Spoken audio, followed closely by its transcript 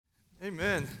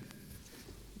Amen.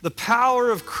 The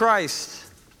power of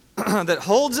Christ that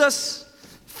holds us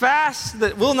fast,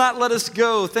 that will not let us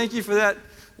go. Thank you for that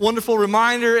wonderful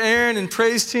reminder, Aaron and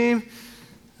praise team.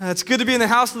 It's good to be in the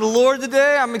house of the Lord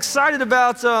today. I'm excited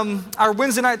about our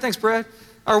Wednesday night, thanks Brad,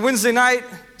 our Wednesday night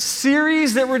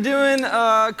series that we're doing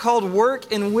called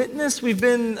Work and Witness. We've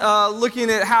been looking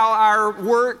at how our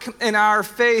work and our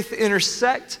faith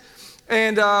intersect.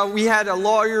 And we had a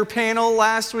lawyer panel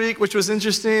last week, which was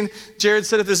interesting. Jared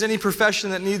said if there's any profession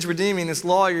that needs redeeming, it's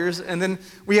lawyers. And then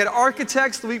we had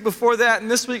architects the week before that.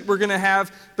 And this week we're going to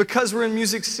have, because we're in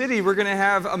Music City, we're going to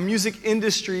have a music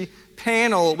industry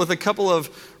panel with a couple of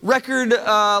record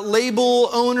label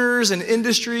owners and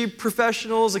industry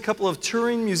professionals, a couple of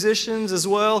touring musicians as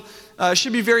well. It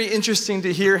should be very interesting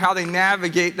to hear how they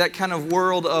navigate that kind of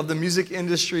world of the music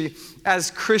industry as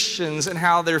Christians and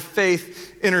how their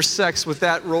faith intersects with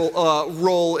that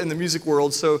role in the music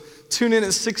world. So tune in at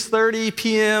 6:30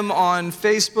 p.m. on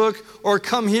Facebook, or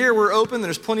come here. We're open.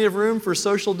 There's plenty of room for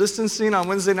social distancing on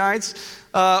Wednesday nights.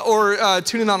 Or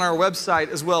tune in on our website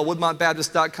as well,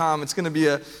 woodmontbaptist.com. It's going to be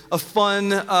a fun,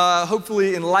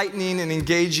 hopefully enlightening and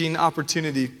engaging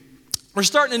opportunity. We're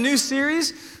starting a new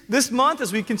series this month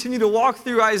as we continue to walk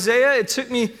through Isaiah. It took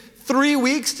me 3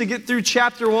 weeks to get through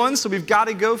chapter 1, so we've got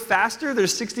to go faster.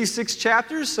 There's 66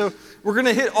 chapters, so we're going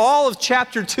to hit all of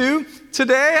chapter 2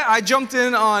 today. I jumped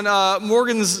in on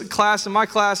Morgan's class and my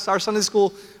class, our Sunday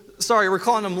school. Sorry, we're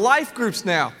calling them life groups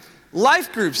now.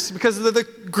 Life groups, because they're the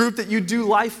group that you do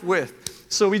life with.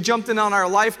 So we jumped in on our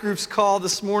life groups call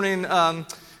this morning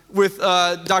with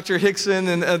Dr. Hickson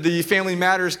and the Family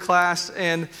Matters class,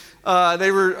 and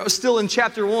they were still in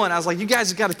chapter 1. I was like, you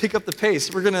guys have got to pick up the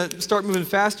pace. We're going to start moving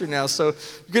faster now. So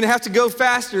you're going to have to go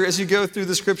faster as you go through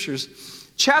the scriptures.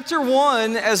 Chapter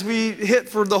 1, as we hit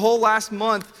for the whole last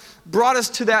month, brought us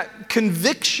to that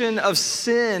conviction of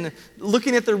sin,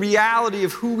 looking at the reality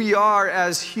of who we are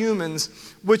as humans,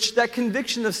 which that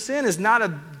conviction of sin is not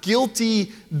a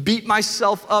guilty, beat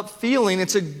myself up feeling.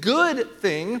 It's a good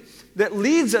thing that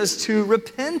leads us to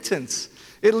repentance.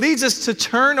 It leads us to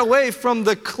turn away from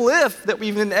the cliff that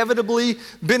we've inevitably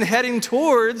been heading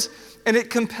towards, and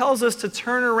it compels us to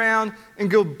turn around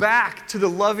and go back to the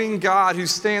loving God who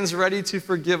stands ready to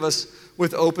forgive us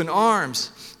with open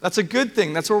arms. That's a good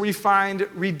thing. That's where we find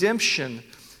redemption.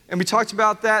 And we talked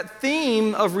about that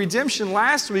theme of redemption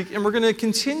last week, and we're going to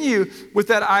continue with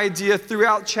that idea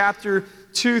throughout chapter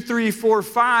 2, 3, 4,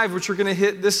 5, which we're going to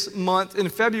hit this month in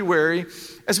February,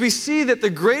 as we see that the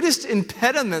greatest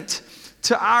impediment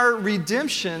to our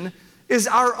redemption is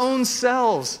our own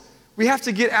selves. We have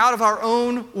to get out of our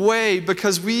own way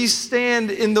because we stand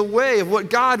in the way of what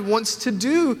God wants to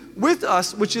do with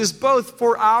us, which is both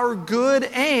for our good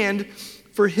and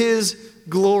for His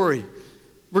glory.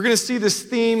 We're going to see this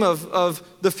theme of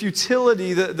the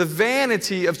futility, the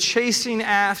vanity of chasing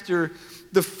after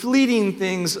the fleeting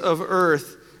things of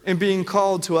earth and being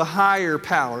called to a higher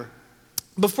power.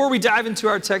 Before we dive into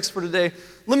our text for today,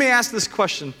 let me ask this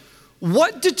question.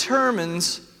 What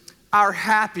determines our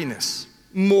happiness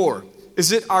more?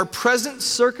 Is it our present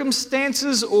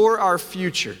circumstances or our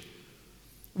future?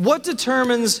 What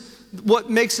determines what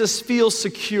makes us feel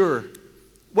secure?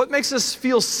 What makes us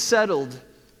feel settled?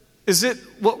 Is it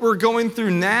what we're going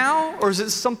through now, or is it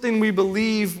something we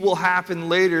believe will happen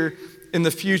later in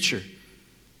the future?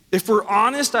 If we're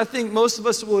honest, I think most of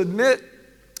us will admit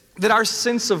that our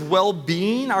sense of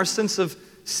well-being, our sense of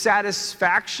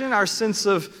satisfaction, our sense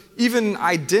of even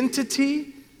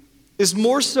identity is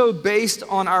more so based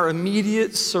on our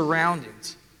immediate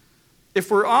surroundings. If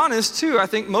we're honest too, I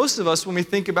think most of us, when we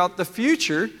think about the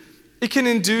future, it can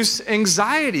induce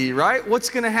anxiety, right? What's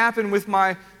going to happen with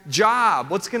my job?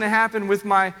 What's going to happen with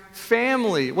my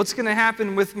family? What's going to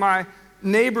happen with my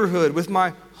neighborhood, with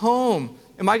my home?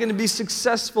 Am I going to be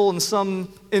successful in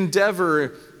some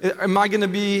endeavor? Am I going to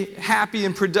be happy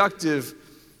and productive?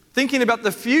 Thinking about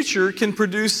the future can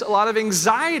produce a lot of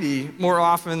anxiety more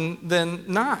often than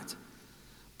not.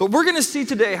 But we're going to see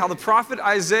today how the prophet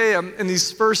Isaiah in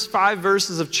these first 5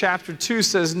 verses of chapter 2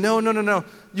 says, no.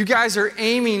 You guys are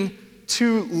aiming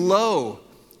too low.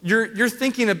 You're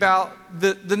thinking about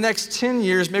the next 10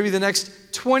 years, maybe the next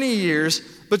 20 years,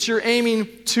 but you're aiming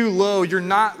too low. You're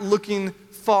not looking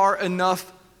far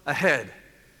enough ahead.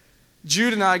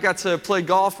 Jude and I got to play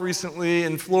golf recently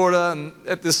in Florida and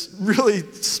at this really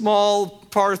small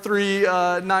par 3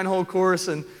 9-hole course,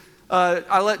 and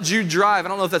I let Jude drive. I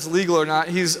don't know if that's legal or not.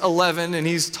 He's 11 and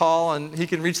he's tall and he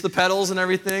can reach the pedals and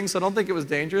everything, so I don't think it was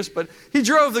dangerous, but he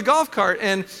drove the golf cart,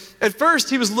 and at first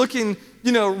he was looking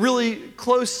really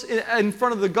close in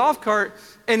front of the golf cart,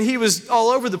 and he was all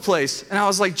over the place. And I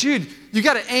was like, Jude, you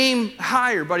got to aim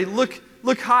higher, buddy. Look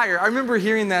higher. I remember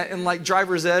hearing that in like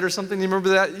driver's ed or something. You remember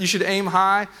that? You should aim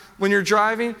high when you're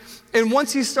driving. And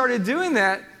once he started doing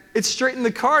that, it straightened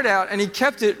the cart out, and he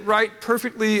kept it right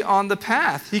perfectly on the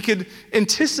path. He could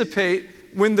anticipate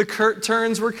when the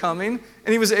turns were coming,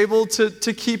 and he was able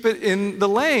to keep it in the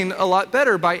lane a lot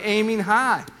better by aiming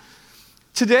high.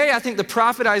 Today, I think the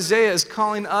prophet Isaiah is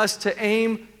calling us to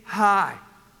aim high.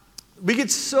 We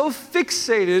get so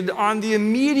fixated on the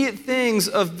immediate things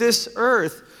of this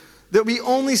earth that we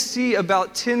only see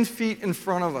about 10 feet in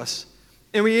front of us,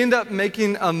 and we end up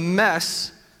making a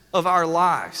mess of our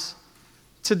lives.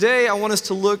 Today, I want us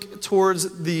to look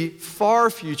towards the far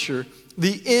future,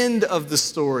 the end of the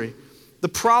story. The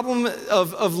problem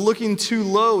of looking too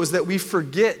low is that we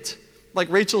forget, like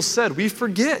Rachel said, we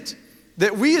forget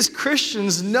that we as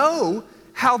Christians know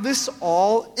how this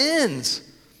all ends.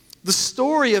 The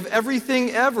story of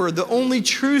everything ever, the only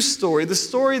true story, the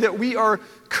story that we are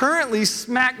currently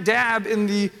smack dab in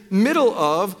the middle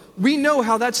of, we know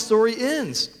how that story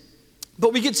ends.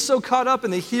 But we get so caught up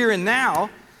in the here and now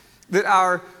that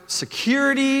our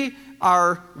security,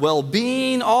 our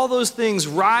well-being, all those things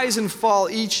rise and fall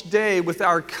each day with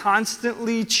our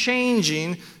constantly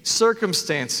changing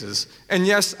circumstances. And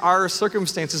yes, our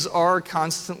circumstances are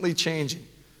constantly changing.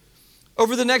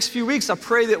 Over the next few weeks, I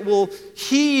pray that we'll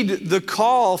heed the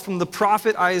call from the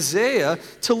prophet Isaiah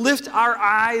to lift our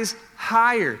eyes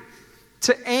higher,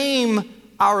 to aim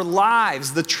our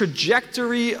lives, the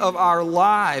trajectory of our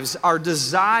lives, our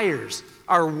desires,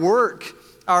 our work,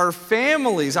 our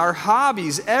families, our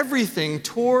hobbies, everything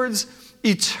towards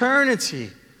eternity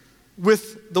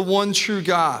with the one true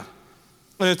God.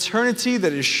 An eternity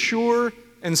that is sure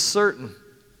and certain.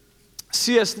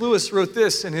 C.S. Lewis wrote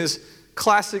this in his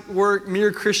classic work,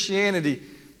 Mere Christianity.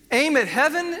 Aim at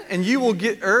heaven and you will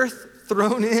get earth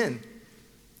thrown in.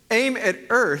 Aim at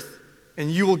earth and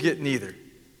you will get neither.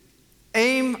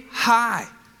 Aim high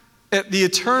at the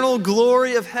eternal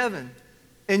glory of heaven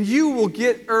and you will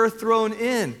get earth thrown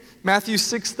in. Matthew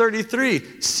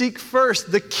 6:33, seek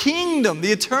first the kingdom,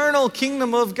 the eternal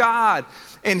kingdom of God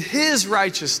and his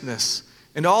righteousness,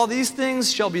 and all these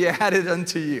things shall be added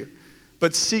unto you.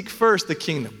 But seek first the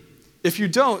kingdom. If you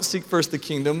don't seek first the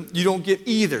kingdom, you don't get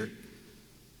either.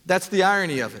 That's the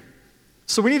irony of it.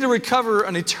 So we need to recover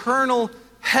an eternal,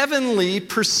 heavenly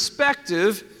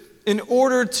perspective in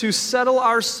order to settle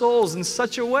our souls in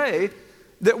such a way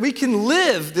that we can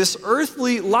live this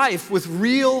earthly life with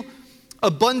real,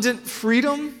 abundant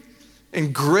freedom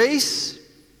and grace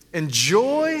and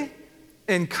joy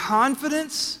and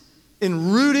confidence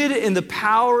and rooted in the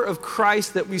power of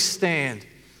Christ that we stand.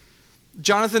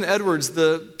 Jonathan Edwards,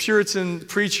 the Puritan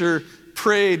preacher,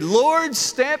 prayed, Lord,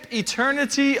 stamp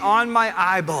eternity on my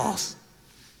eyeballs.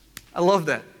 I love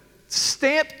that.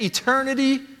 Stamp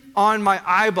eternity on my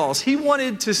eyeballs. He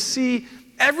wanted to see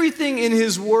everything in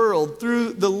his world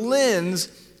through the lens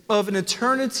of an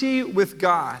eternity with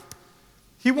God.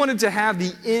 He wanted to have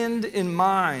the end in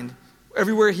mind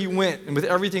everywhere he went and with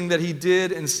everything that he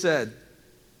did and said.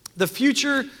 The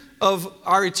future of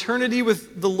our eternity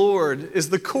with the Lord is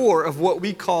the core of what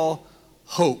we call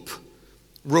hope.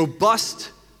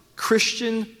 Robust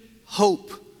Christian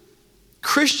hope.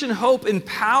 Christian hope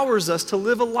empowers us to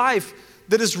live a life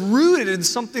that is rooted in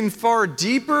something far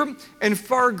deeper and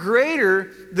far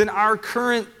greater than our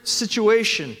current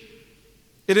situation.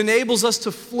 It enables us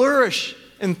to flourish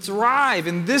and thrive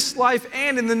in this life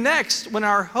and in the next when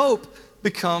our hope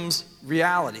becomes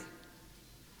reality.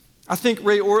 I think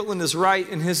Ray Ortlund is right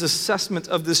in his assessment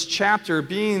of this chapter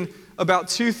being about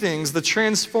two things, the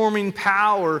transforming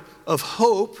power of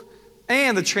hope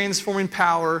and the transforming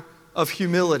power of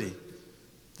humility.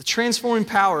 The transforming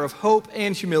power of hope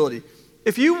and humility.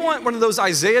 If you want one of those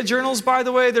Isaiah journals, by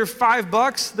the way, they're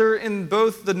 $5. They're in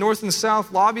both the north and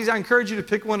south lobbies. I encourage you to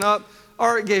pick one up.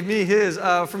 Art gave me his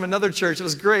from another church. It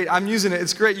was great. I'm using it.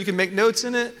 It's great. You can make notes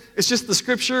in it. It's just the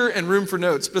scripture and room for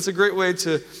notes. But it's a great way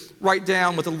to write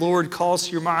down what the Lord calls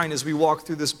to your mind as we walk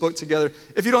through this book together.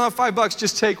 If you don't have $5,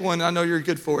 just take one. I know you're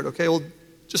good for it, okay? We'll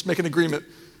just make an agreement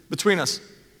between us.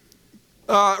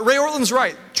 Ray Ortlund's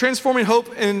right. Transforming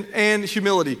hope and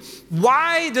humility.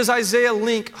 Why does Isaiah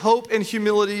link hope and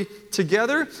humility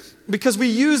together? Because we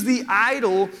use the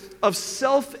idol of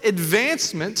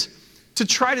self-advancement to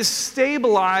try to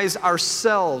stabilize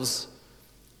ourselves.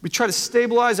 We try to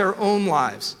stabilize our own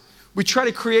lives. We try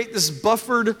to create this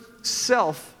buffered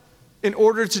self in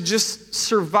order to just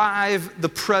survive the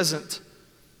present.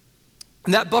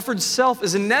 And that buffered self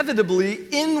is inevitably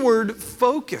inward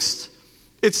focused.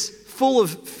 It's full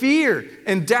of fear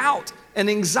and doubt and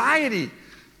anxiety.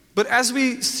 But as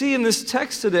we see in this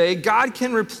text today, God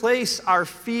can replace our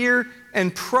fear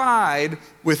and pride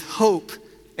with hope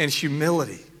and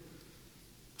humility.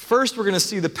 First, we're going to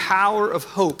see the power of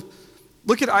hope.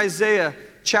 Look at Isaiah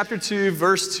chapter 2,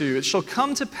 verse 2. It shall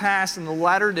come to pass in the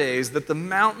latter days that the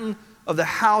mountain of the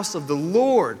house of the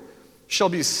Lord shall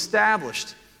be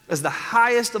established as the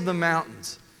highest of the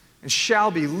mountains and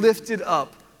shall be lifted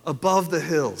up above the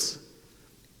hills.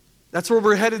 That's where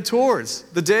we're headed towards.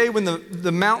 The day when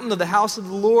the mountain of the house of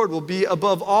the Lord will be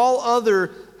above all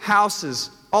other houses,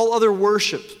 all other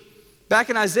worship. Back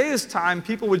in Isaiah's time,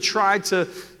 people would try to,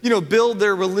 build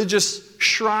their religious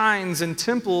shrines and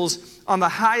temples on the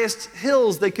highest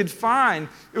hills they could find.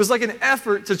 It was like an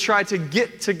effort to try to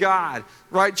get to God,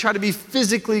 right? Try to be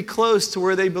physically close to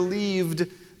where they believed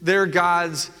their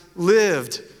gods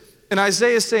lived. And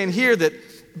Isaiah is saying here that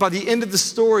by the end of the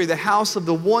story, the house of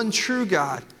the one true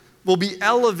God will be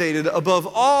elevated above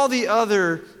all the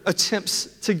other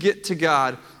attempts to get to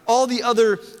God, all the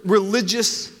other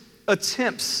religious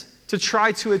attempts to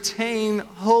try to attain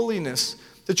holiness,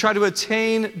 to try to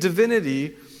attain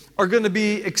divinity, are going to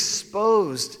be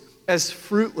exposed as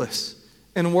fruitless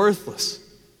and worthless.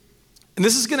 And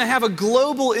this is going to have a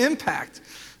global impact.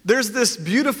 There's this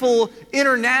beautiful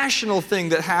international thing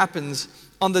that happens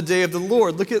on the day of the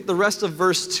Lord. Look at the rest of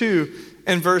verse 2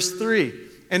 and verse 3.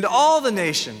 And all the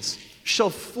nations shall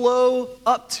flow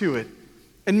up to it,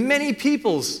 and many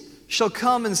peoples shall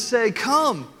come and say,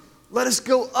 come, let us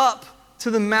go up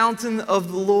to the mountain of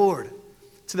the Lord,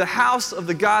 to the house of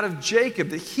the God of Jacob,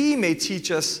 that he may teach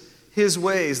us his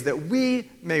ways, that we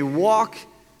may walk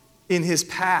in his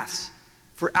paths.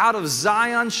 For out of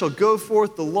Zion shall go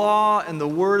forth the law and the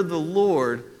word of the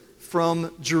Lord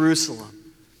from Jerusalem.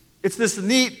 It's this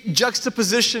neat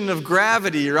juxtaposition of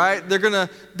gravity, right? They're going to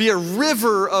be a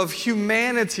river of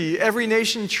humanity, every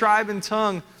nation, tribe, and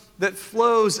tongue that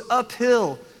flows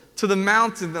uphill to the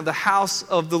mountain of the house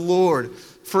of the Lord.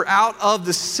 For out of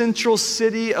the central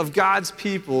city of God's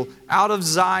people, out of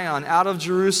Zion, out of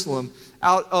Jerusalem,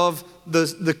 out of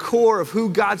the core of who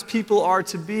God's people are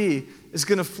to be, is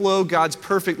going to flow God's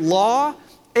perfect law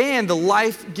and the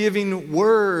life-giving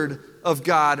word of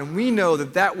God. And we know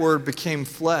that that word became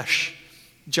flesh.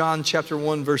 John chapter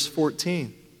 1, verse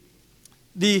 14.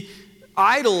 The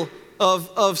idol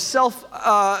of self,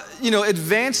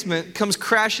 advancement comes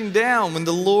crashing down when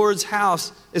the Lord's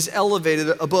house is elevated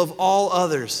above all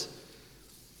others.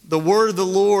 The word of the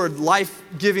Lord,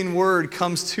 life-giving word,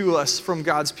 comes to us from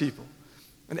God's people.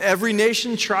 And every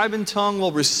nation, tribe, and tongue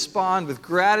will respond with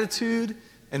gratitude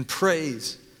and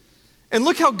praise. And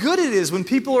look how good it is when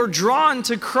people are drawn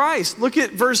to Christ. Look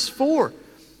at verse 4.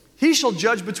 He shall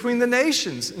judge between the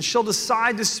nations and shall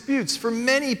decide disputes for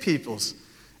many peoples.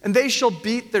 And they shall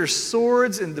beat their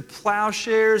swords into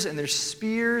plowshares and their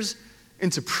spears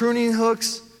into pruning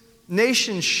hooks.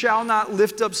 Nation shall not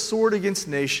lift up sword against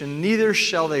nation, neither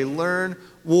shall they learn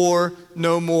war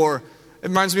no more. It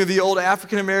reminds me of the old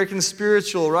African-American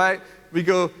spiritual, right? We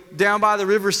go down by the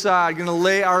riverside, going to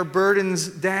lay our burdens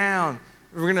down.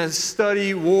 We're going to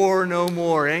study war no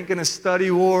more. Ain't going to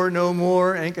study war no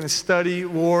more. Ain't going to study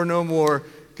war no more.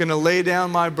 Going to lay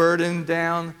down my burden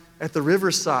down at the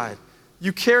riverside.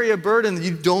 You carry a burden that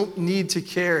you don't need to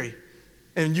carry.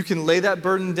 And you can lay that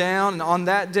burden down. And on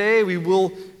that day, we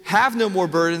will have no more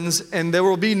burdens. And there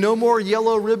will be no more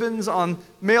yellow ribbons on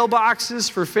mailboxes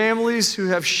for families who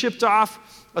have shipped off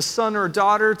a son or a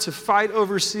daughter to fight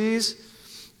overseas.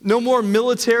 No more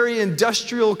military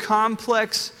industrial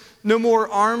complex. No more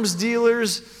arms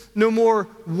dealers, no more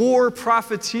war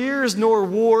profiteers, nor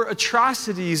war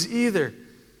atrocities either.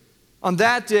 On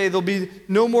that day, there'll be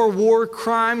no more war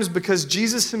crimes because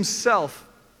Jesus himself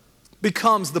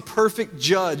becomes the perfect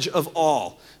judge of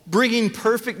all, bringing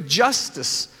perfect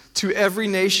justice to every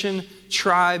nation,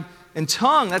 tribe, and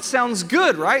tongue. That sounds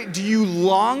good, right? Do you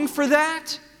long for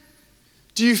that?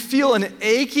 Do you feel an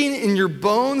aching in your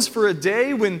bones for a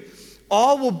day when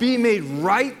all will be made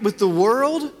right with the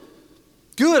world?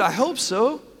 Good, I hope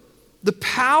so. The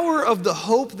power of the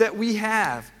hope that we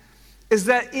have is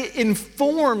that it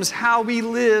informs how we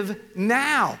live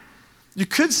now. You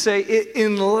could say it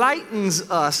enlightens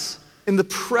us in the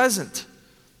present.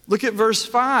 Look at verse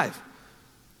 5.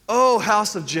 Oh,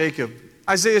 house of Jacob.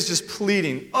 Isaiah's just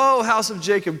pleading. Oh, house of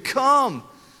Jacob, come,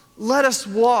 let us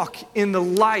walk in the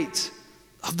light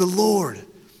of the Lord.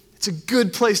 It's a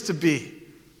good place to be.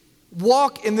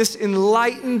 Walk in this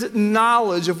enlightened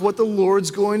knowledge of what the Lord's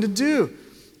going to do.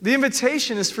 The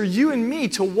invitation is for you and me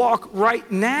to walk right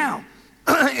now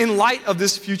in light of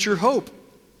this future hope,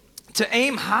 to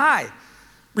aim high,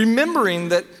 remembering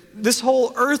that this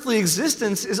whole earthly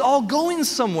existence is all going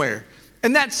somewhere.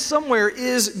 And that somewhere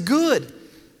is good.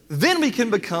 Then we can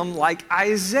become like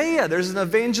Isaiah. There's an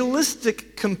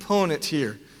evangelistic component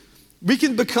here. We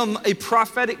can become a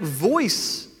prophetic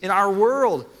voice in our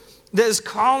world that is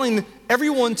calling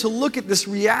everyone to look at this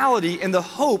reality and the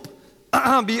hope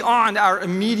beyond our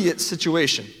immediate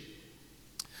situation.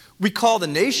 We call the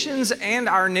nations and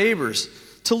our neighbors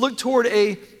to look toward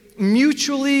a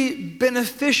mutually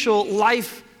beneficial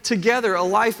life together, a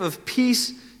life of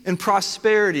peace and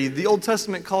prosperity. The Old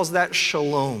Testament calls that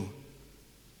shalom.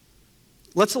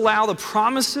 Let's allow the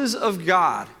promises of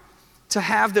God to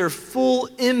have their full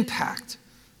impact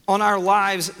on our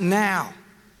lives now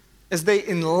as they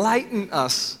enlighten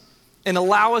us and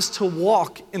allow us to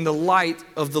walk in the light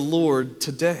of the Lord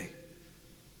today.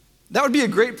 That would be a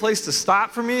great place to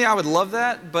stop for me. I would love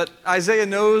that, but Isaiah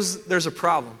knows there's a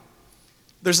problem.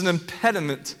 There's an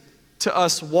impediment to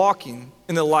us walking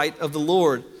in the light of the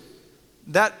Lord.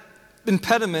 That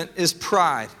impediment is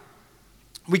pride.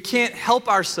 We can't help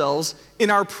ourselves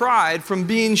in our pride from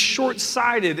being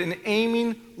short-sighted and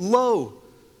aiming low.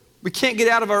 We can't get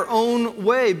out of our own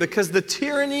way because the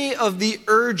tyranny of the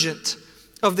urgent,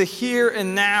 of the here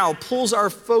and now, pulls our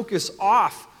focus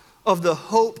off of the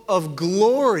hope of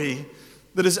glory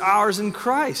that is ours in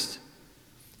Christ.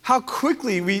 How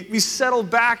quickly we settle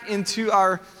back into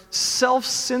our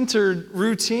self-centered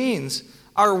routines,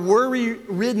 our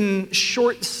worry-ridden,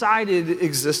 short-sighted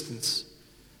existence.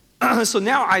 So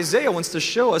now Isaiah wants to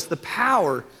show us the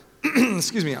power.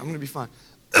 Excuse me, I'm going to be fine.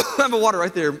 I have a water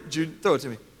right there, Jude. Throw it to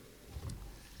me.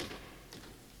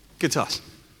 Good toss.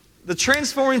 The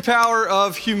transforming power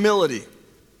of humility.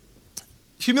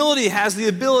 Humility has the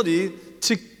ability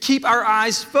to keep our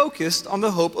eyes focused on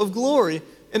the hope of glory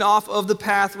and off of the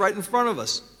path right in front of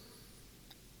us.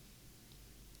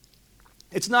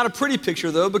 It's not a pretty picture,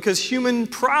 though, because human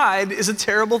pride is a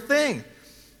terrible thing.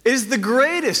 It is the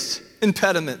greatest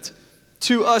impediment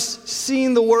to us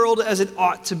seeing the world as it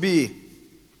ought to be.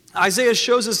 Isaiah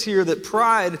shows us here that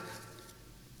pride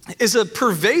is a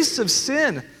pervasive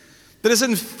sin that has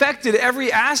infected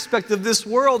every aspect of this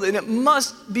world, and it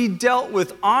must be dealt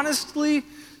with honestly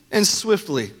and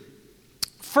swiftly.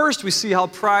 First, we see how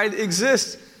pride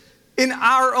exists in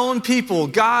our own people,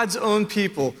 God's own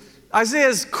people. Isaiah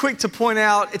is quick to point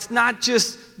out it's not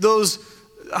just those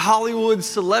Hollywood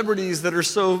celebrities that are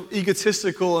so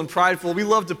egotistical and prideful. We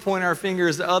love to point our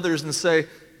fingers at others and say,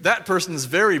 that person's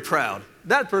very proud.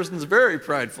 That person's very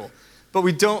prideful. But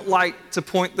we don't like to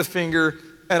point the finger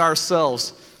at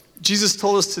ourselves. Jesus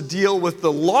told us to deal with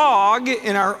the log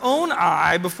in our own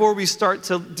eye before we start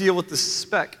to deal with the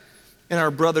speck in our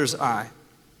brother's eye.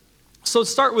 So let's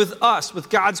start with us, with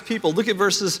God's people. Look at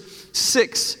verses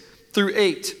 6 through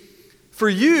 8. For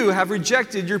you have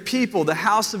rejected your people, the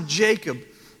house of Jacob,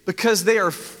 because they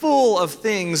are full of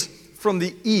things from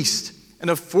the east and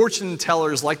of fortune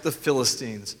tellers like the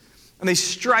Philistines. And they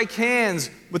strike hands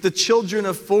with the children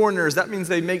of foreigners. That means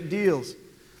they make deals.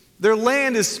 Their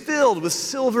land is filled with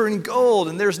silver and gold,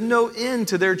 and there's no end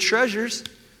to their treasures.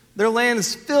 Their land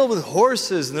is filled with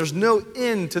horses, and there's no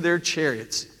end to their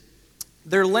chariots.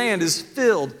 Their land is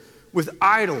filled with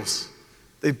idols.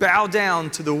 They bow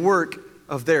down to the work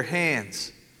of their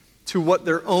hands, to what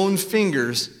their own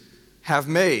fingers have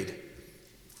made.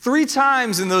 3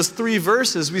 times in those 3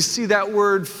 verses, we see that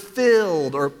word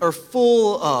filled or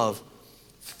full of.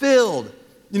 Filled.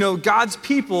 You know, God's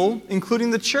people,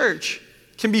 including the church,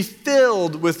 can be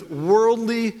filled with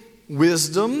worldly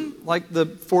wisdom, like the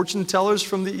fortune tellers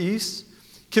from the east,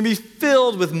 can be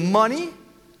filled with money,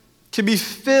 can be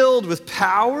filled with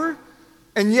power,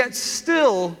 and yet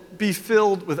still be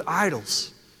filled with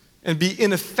idols and be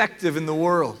ineffective in the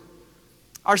world.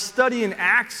 Our study in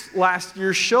Acts last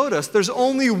year showed us there's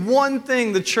only one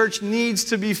thing the church needs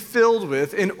to be filled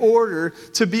with in order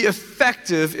to be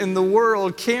effective in the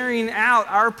world, carrying out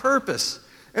our purpose.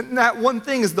 And that one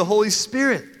thing is the Holy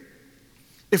Spirit.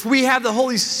 If we have the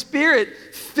Holy Spirit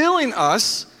filling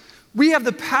us, we have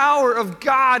the power of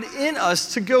God in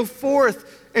us to go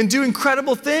forth and do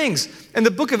incredible things. In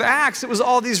the book of Acts, it was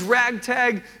all these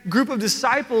ragtag group of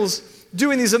disciples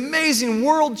doing these amazing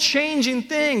world-changing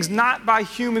things, not by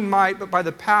human might, but by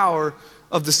the power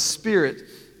of the Spirit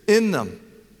in them.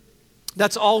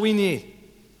 That's all we need.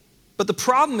 But the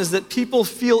problem is that people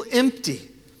feel empty.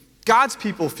 God's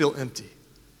people feel empty.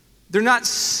 They're not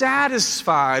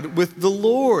satisfied with the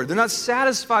Lord. They're not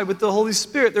satisfied with the Holy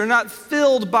Spirit. They're not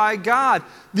filled by God,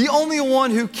 the only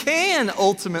one who can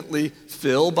ultimately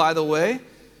fill, by the way.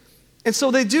 And so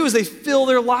what they do is they fill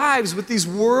their lives with these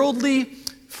worldly,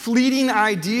 fleeting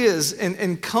ideas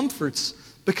and comforts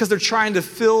because they're trying to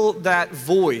fill that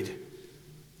void.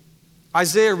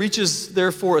 Isaiah reaches,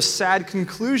 therefore, a sad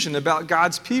conclusion about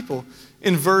God's people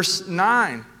in verse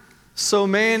 9. So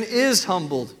man is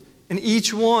humbled, and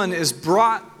each one is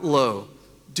brought low.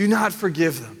 Do not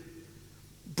forgive them.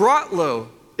 Brought low.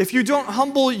 If you don't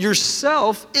humble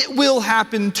yourself, it will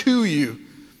happen to you.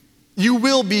 You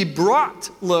will be brought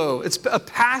low. It's a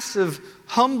passive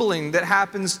humbling that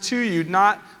happens to you,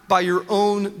 not by your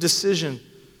own decision.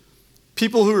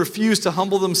 People who refuse to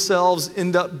humble themselves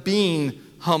end up being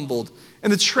humbled.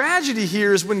 And the tragedy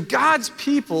here is when God's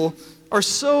people are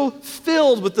so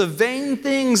filled with the vain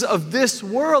things of this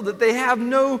world that they have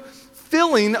no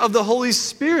filling of the Holy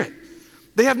Spirit.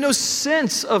 They have no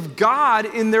sense of God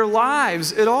in their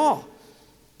lives at all.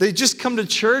 They just come to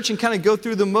church and kind of go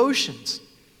through the motions.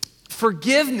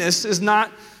 Forgiveness is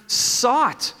not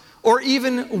sought or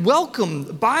even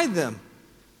welcomed by them.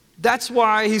 That's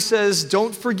why he says,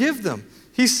 don't forgive them.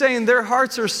 He's saying their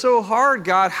hearts are so hard,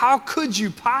 God, how could you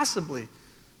possibly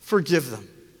forgive them?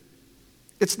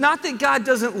 It's not that God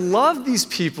doesn't love these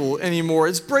people anymore.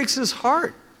 It breaks his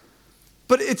heart.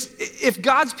 But if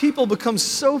God's people become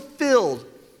so filled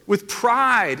with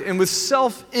pride and with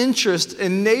self-interest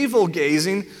and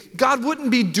navel-gazing, God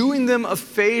wouldn't be doing them a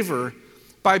favor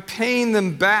by paying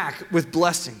them back with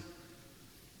blessing.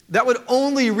 That would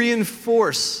only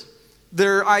reinforce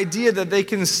their idea that they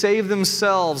can save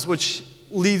themselves, which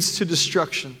leads to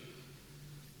destruction.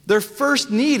 Their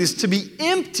first need is to be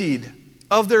emptied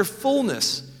of their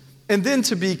fullness and then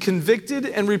to be convicted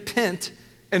and repent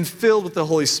and filled with the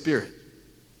Holy Spirit.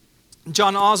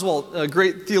 John Oswalt, a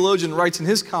great theologian, writes in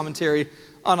his commentary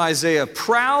on Isaiah,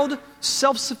 proud,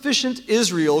 self-sufficient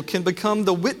Israel can become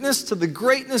the witness to the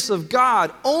greatness of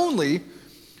God only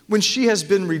when she has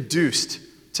been reduced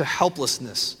to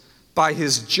helplessness by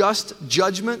his just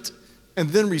judgment and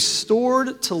then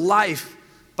restored to life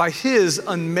by his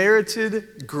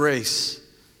unmerited grace.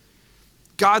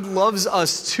 God loves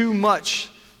us too much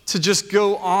to just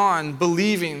go on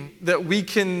believing that we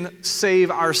can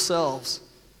save ourselves.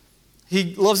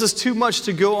 He loves us too much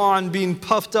to go on being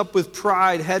puffed up with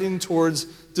pride, heading towards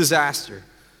disaster.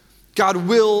 God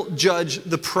will judge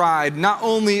the pride, not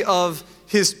only of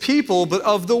his people, but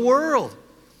of the world.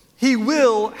 He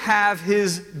will have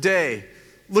his day.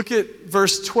 Look at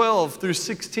verse 12 through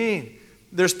 16.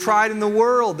 There's pride in the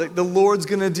world that the Lord's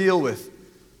going to deal with.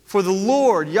 For the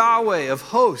Lord, Yahweh of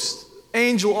hosts,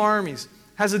 angel armies,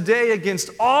 has a day against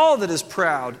all that is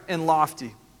proud and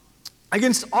lofty,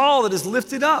 against all that is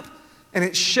lifted up, and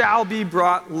it shall be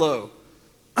brought low.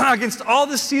 Against all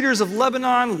the cedars of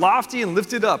Lebanon, lofty and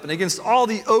lifted up, and against all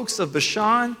the oaks of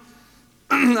Bashan,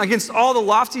 against all the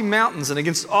lofty mountains, and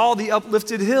against all the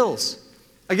uplifted hills,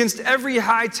 against every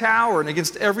high tower, and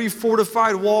against every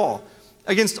fortified wall,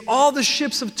 against all the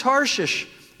ships of Tarshish,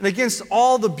 and against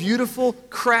all the beautiful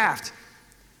craft.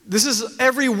 This is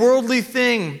every worldly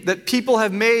thing that people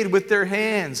have made with their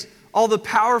hands, all the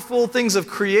powerful things of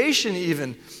creation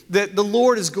even, that the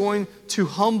Lord is going to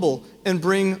humble and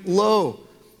bring low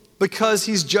because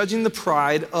he's judging the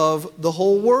pride of the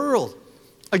whole world.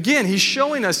 Again, he's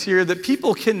showing us here that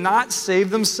people cannot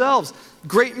save themselves.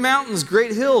 Great mountains,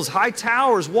 great hills, high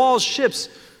towers, walls, ships.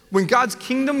 When God's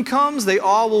kingdom comes, they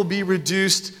all will be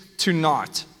reduced to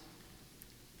naught.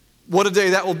 What a day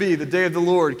that will be, the day of the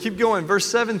Lord. Keep going, verse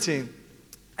 17.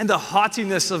 And the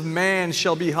haughtiness of man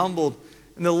shall be humbled,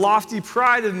 and the lofty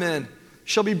pride of men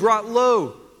shall be brought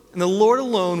low, and the Lord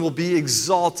alone will be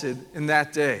exalted in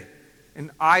that day,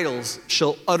 and idols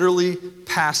shall utterly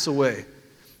pass away.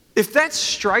 If that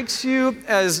strikes you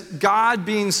as God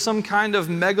being some kind of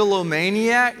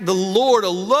megalomaniac, the Lord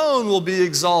alone will be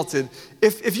exalted.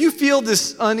 If you feel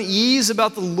this unease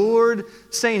about the Lord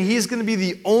saying he's going to be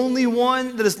the only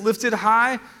one that is lifted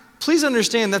high, please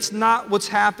understand that's not what's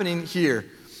happening here.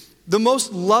 The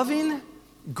most loving,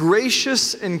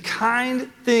 gracious, and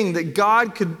kind thing that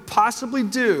God could possibly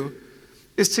do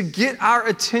is to get our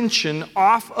attention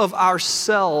off of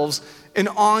ourselves and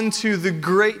onto the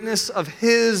greatness of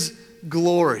his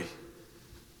glory.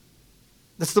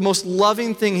 That's the most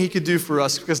loving thing he could do for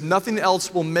us because nothing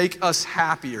else will make us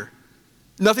happier.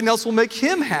 Nothing else will make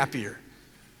him happier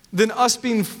than us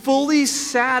being fully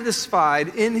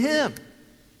satisfied in him.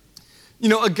 You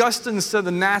know, Augustine said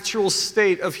the natural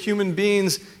state of human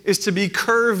beings is to be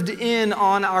curved in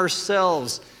on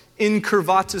ourselves,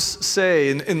 incurvatus se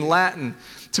in Latin,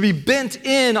 to be bent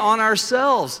in on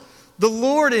ourselves. The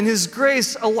Lord in his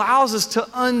grace allows us to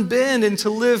unbend and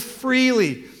to live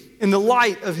freely in the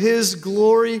light of his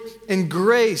glory and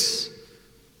grace.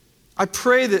 I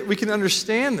pray that we can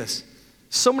understand this.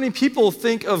 So many people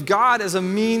think of God as a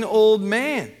mean old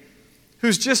man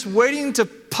who's just waiting to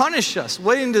punish us,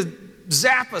 waiting to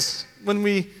zap us when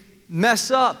we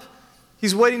mess up.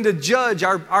 He's waiting to judge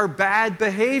our bad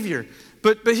behavior.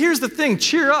 But here's the thing,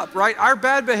 cheer up, right? Our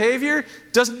bad behavior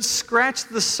doesn't scratch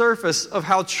the surface of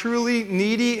how truly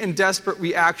needy and desperate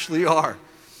we actually are.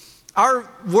 Our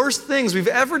worst things we've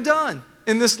ever done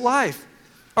in this life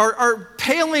are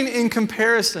paling in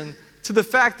comparison to the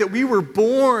fact that we were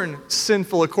born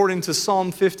sinful, according to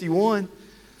Psalm 51,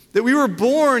 that we were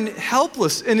born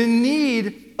helpless and in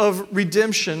need of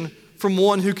redemption from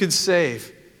one who could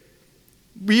save.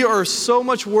 We are so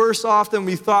much worse off than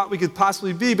we thought we could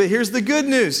possibly be, but here's the good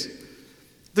news.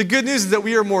 The good news is that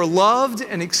we are more loved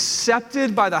and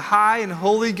accepted by the high and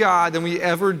holy God than we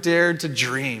ever dared to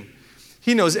dream.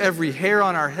 He knows every hair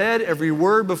on our head, every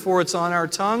word before it's on our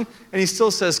tongue, and he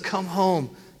still says, come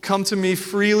home, come to me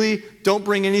freely, don't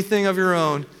bring anything of your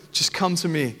own, just come to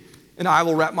me, and I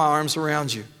will wrap my arms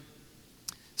around you.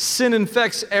 Sin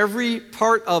infects every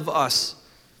part of us.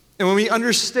 And when we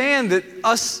understand that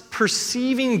us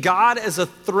perceiving God as a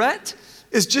threat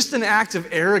is just an act of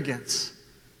arrogance,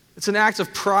 it's an act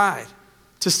of pride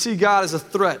to see God as a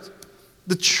threat.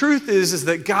 The truth is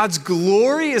that God's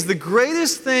glory is the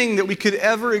greatest thing that we could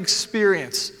ever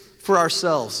experience for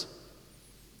ourselves.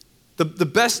 The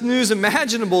best news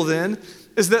imaginable then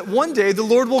is that one day the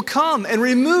Lord will come and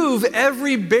remove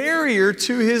every barrier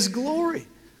to his glory.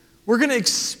 We're going to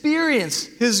experience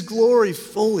his glory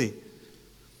fully.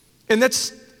 And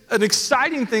that's an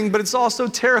exciting thing, but it's also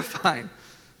terrifying.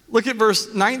 Look at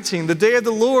verse 19. The day of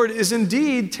the Lord is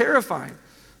indeed terrifying.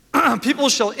 People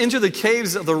shall enter the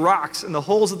caves of the rocks and the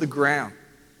holes of the ground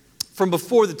from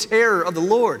before the terror of the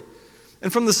Lord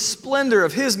and from the splendor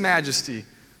of his majesty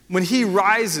when he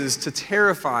rises to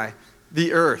terrify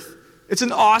the earth. It's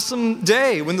an awesome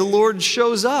day when the Lord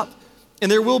shows up. And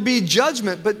there will be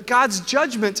judgment, but God's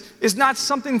judgment is not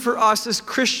something for us as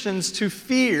Christians to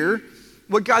fear.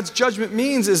 What God's judgment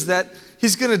means is that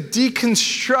he's going to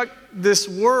deconstruct this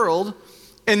world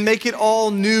and make it all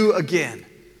new again.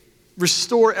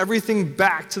 Restore everything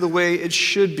back to the way it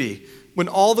should be, when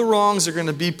all the wrongs are going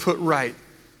to be put right.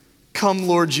 Come,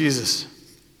 Lord Jesus.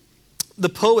 The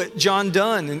poet John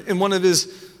Donne, in one of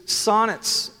his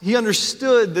sonnets, he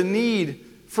understood the need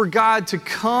for God to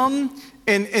come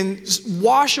and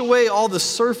wash away all the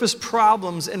surface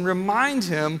problems and remind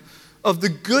him of the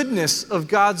goodness of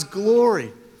God's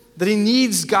glory, that he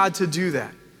needs God to do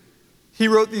that. He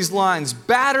wrote these lines,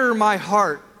 "Batter my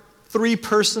heart,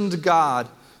 three-personed God,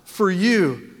 for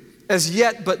you, as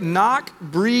yet but knock,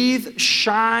 breathe,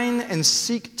 shine, and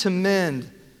seek to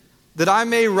mend, that I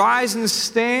may rise and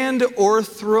stand,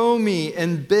 o'erthrow me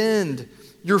and bend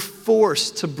your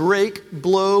force to break,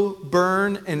 blow,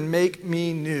 burn, and make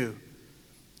me new.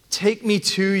 Take me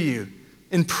to you,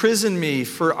 imprison me,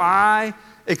 for I,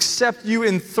 except you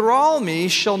enthrall me,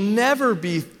 shall never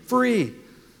be free,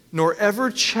 nor ever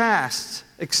chaste,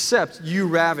 except you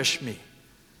ravish me."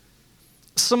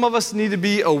 Some of us need to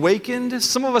be awakened.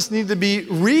 Some of us need to be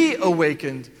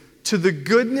reawakened to the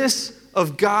goodness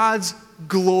of God's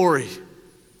glory,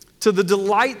 to the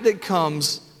delight that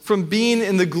comes from being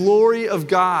in the glory of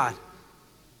God,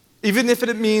 even if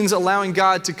it means allowing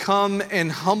God to come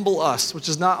and humble us, which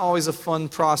is not always a fun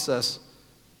process.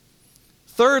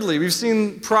 Thirdly, we've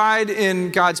seen pride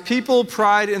in God's people,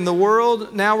 pride in the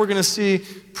world. Now we're going to see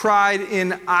pride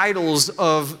in idols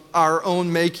of our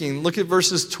own making. Look at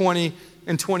verses 20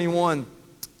 and 21.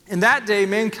 In that day,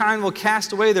 mankind will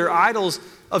cast away their idols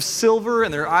of silver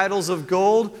and their idols of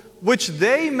gold, which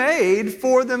they made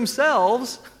for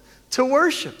themselves to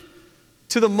worship.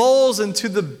 To the moles and to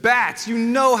the bats. You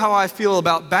know how I feel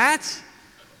about bats.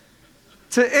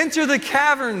 To enter the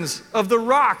caverns of the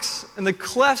rocks and the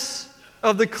clefts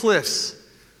of the cliffs,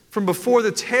 from before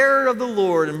the terror of the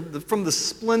Lord and from the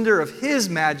splendor of his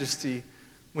majesty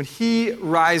when he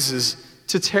rises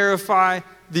to terrify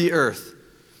the earth.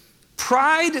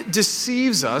 Pride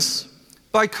deceives us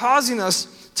by causing us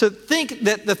to think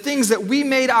that the things that we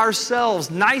made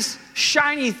ourselves, nice,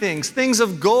 shiny things, things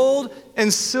of gold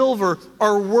and silver,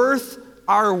 are worth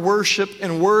our worship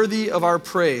and worthy of our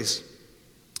praise.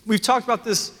 We've talked about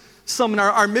this some in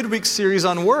our midweek series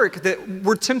on work, that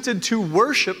we're tempted to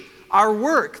worship our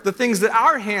work, the things that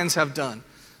our hands have done.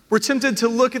 We're tempted to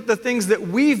look at the things that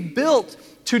we've built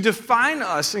to define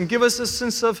us and give us a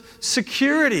sense of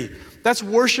security. That's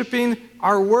worshiping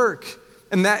our work,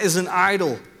 and that is an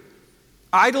idol.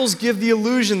 Idols give the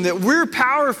illusion that we're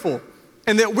powerful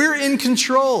and that we're in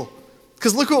control,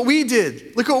 because look what we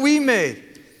did, look what we made.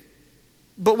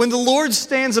 But when the Lord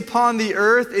stands upon the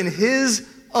earth in his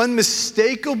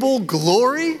unmistakable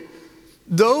glory,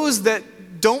 those that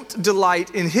don't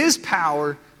delight in his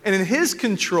power and in his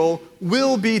control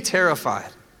will be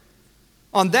terrified.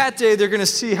 On that day, they're going to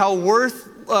see how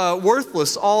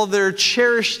worthless all their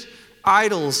cherished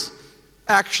idols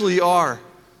actually are.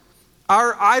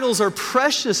 Our idols are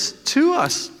precious to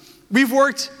us. We've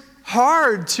worked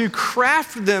hard to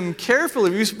craft them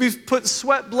carefully. We've put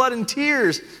sweat, blood, and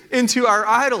tears into our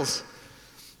idols,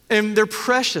 and they're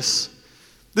precious.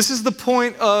 This is the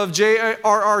point of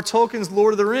J.R.R. Tolkien's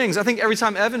Lord of the Rings. I think every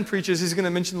time Evan preaches, he's going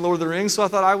to mention Lord of the Rings, so I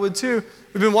thought I would too.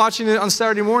 We've been watching it on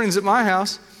Saturday mornings at my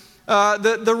house.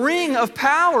 The ring of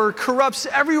power corrupts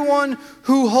everyone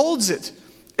who holds it,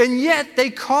 and yet they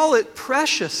call it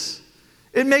precious.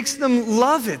 It makes them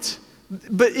love it,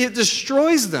 but it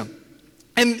destroys them.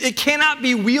 And it cannot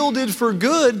be wielded for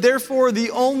good, therefore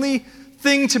the only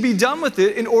thing to be done with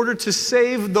it in order to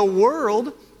save the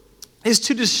world is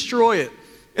to destroy it.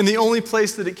 And the only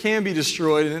place that it can be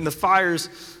destroyed is in the fires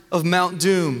of Mount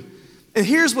Doom. And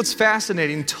here's what's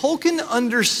fascinating. Tolkien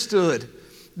understood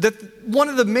that one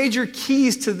of the major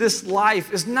keys to this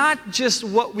life is not just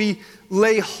what we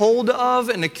lay hold of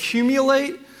and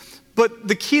accumulate, but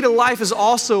the key to life is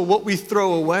also what we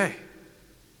throw away,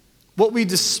 what we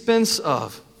dispense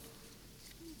of.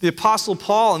 The Apostle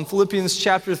Paul in Philippians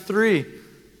chapter 3,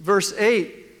 verse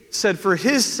 8 said, "For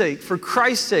his sake, for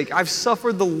Christ's sake, I've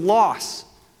suffered the loss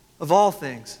of all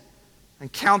things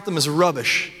and count them as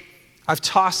rubbish. I've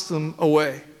tossed them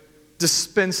away,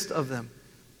 dispensed of them,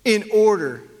 in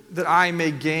order that I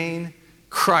may gain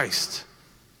Christ."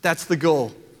 That's the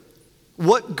goal.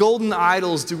 What golden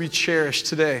idols do we cherish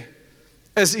today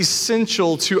as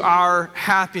essential to our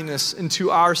happiness and to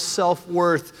our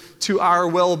self-worth, to our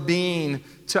well-being,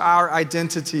 to our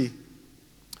identity?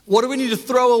 What do we need to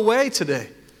throw away today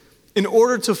in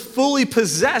order to fully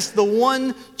possess the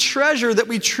one treasure that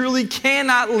we truly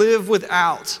cannot live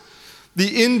without?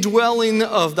 The indwelling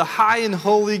of the high and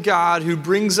holy God who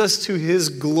brings us to his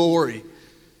glory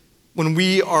when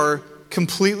we are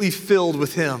completely filled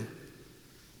with him.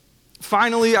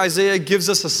 Finally, Isaiah gives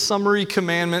us a summary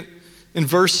commandment in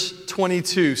verse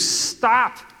 22.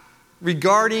 Stop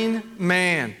regarding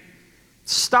man.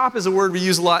 Stop is a word we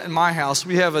use a lot in my house.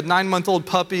 We have a 9-month-old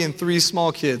puppy and 3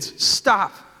 small kids.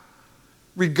 Stop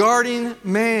regarding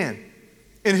man.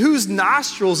 In whose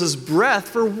nostrils is breath?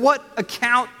 For what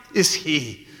account is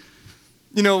he?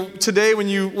 You know, today when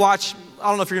you watch, I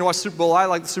don't know if you're going to watch Super Bowl. I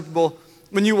like the Super Bowl.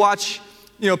 When you watch,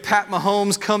 Pat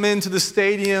Mahomes come into the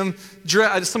stadium,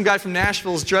 some guy from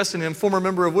Nashville is dressing him, former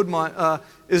member of Woodmont,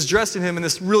 is dressing him in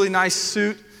this really nice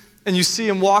suit, and you see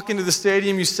him walk into the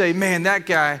stadium, you say, man, that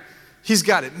guy, he's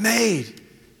got it made.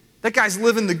 That guy's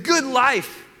living the good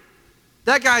life.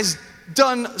 That guy's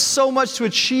done so much to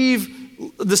achieve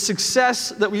the success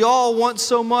that we all want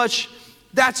so much.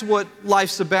 That's what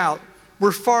life's about.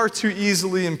 We're far too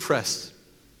easily impressed.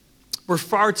 We're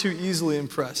far too easily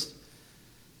impressed.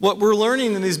 What we're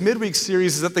learning in these midweek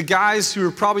series is that the guys who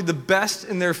are probably the best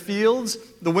in their fields,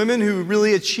 the women who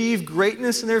really achieve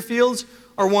greatness in their fields,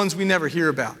 are ones we never hear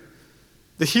about.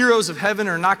 The heroes of heaven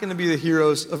are not going to be the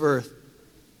heroes of earth.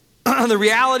 The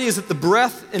reality is that the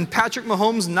breath in Patrick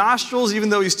Mahomes' nostrils, even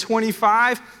though he's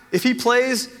 25, if he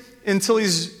plays until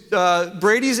he's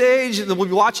Brady's age, we'll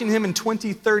be watching him in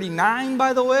 2039,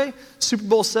 by the way, Super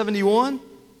Bowl 71.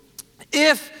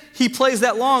 If he plays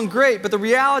that long, great, but the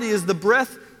reality is the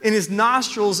breath in his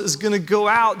nostrils is going to go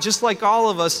out just like all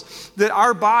of us, that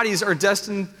our bodies are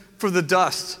destined for the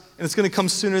dust, and it's going to come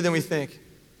sooner than we think.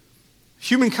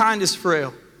 Humankind is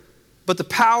frail, but the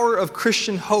power of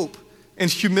Christian hope and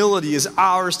humility is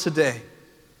ours today.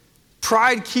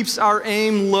 Pride keeps our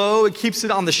aim low. It keeps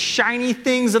it on the shiny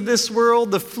things of this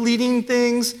world, the fleeting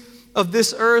things of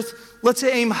this earth. Let's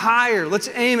aim higher. Let's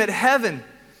aim at heaven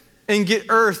and get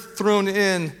earth thrown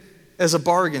in as a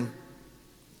bargain.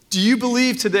 Do you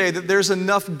believe today that there's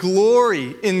enough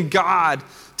glory in God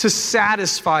to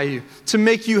satisfy you, to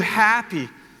make you happy,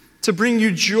 to bring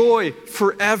you joy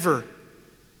forever?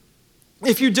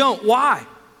 If you don't, why?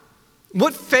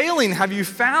 What failing have you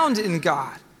found in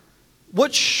God?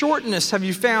 What shortness have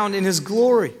you found in his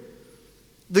glory?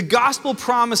 The gospel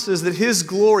promises that his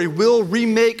glory will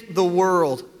remake the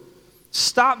world.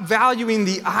 Stop valuing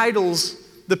the idols,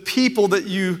 the people that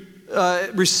you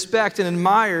respect and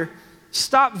admire.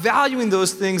 Stop valuing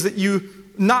those things that you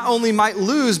not only might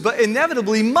lose, but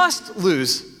inevitably must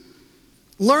lose.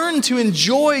 Learn to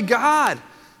enjoy God.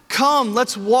 Come,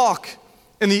 let's walk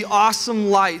in the awesome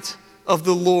light of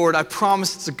the Lord. I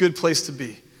promise it's a good place to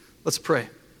be. Let's pray.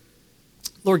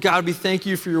 Lord God, we thank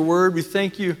you for your word. We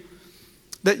thank you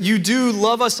that you do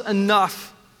love us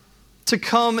enough to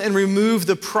come and remove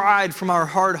the pride from our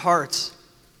hard hearts.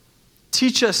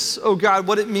 Teach us, oh God,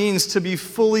 what it means to be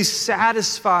fully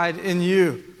satisfied in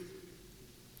you.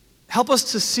 Help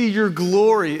us to see your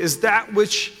glory as that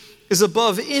which is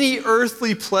above any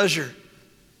earthly pleasure.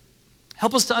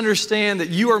 Help us to understand that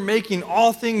you are making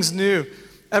all things new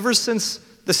ever since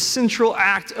the central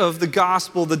act of the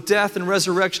gospel, the death and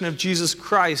resurrection of Jesus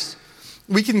Christ.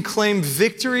 We can claim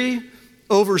victory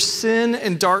over sin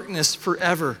and darkness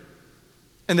forever.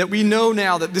 And that we know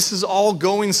now that this is all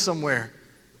going somewhere.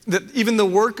 That even the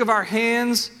work of our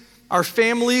hands, our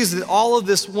families, that all of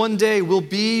this one day will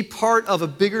be part of a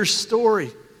bigger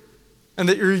story. And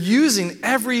that you're using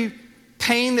every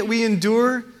pain that we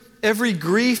endure, every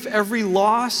grief, every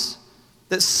loss,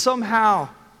 that somehow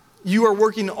you are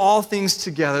working all things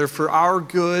together for our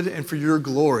good and for your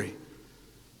glory.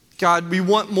 God, we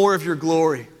want more of your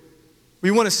glory.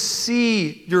 We want to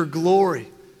see your glory.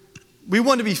 We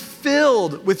want to be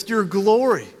filled with your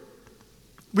glory.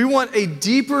 We want a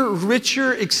deeper,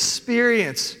 richer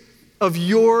experience of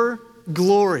your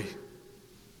glory.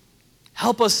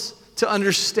 Help us to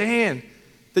understand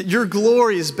that your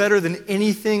glory is better than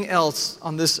anything else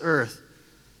on this earth.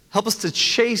 Help us to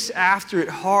chase after it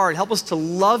hard. Help us to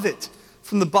love it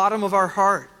from the bottom of our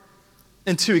heart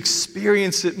and to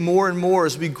experience it more and more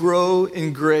as we grow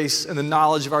in grace and the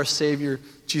knowledge of our Savior,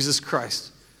 Jesus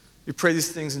Christ. We pray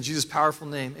these things in Jesus' powerful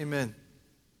name. Amen.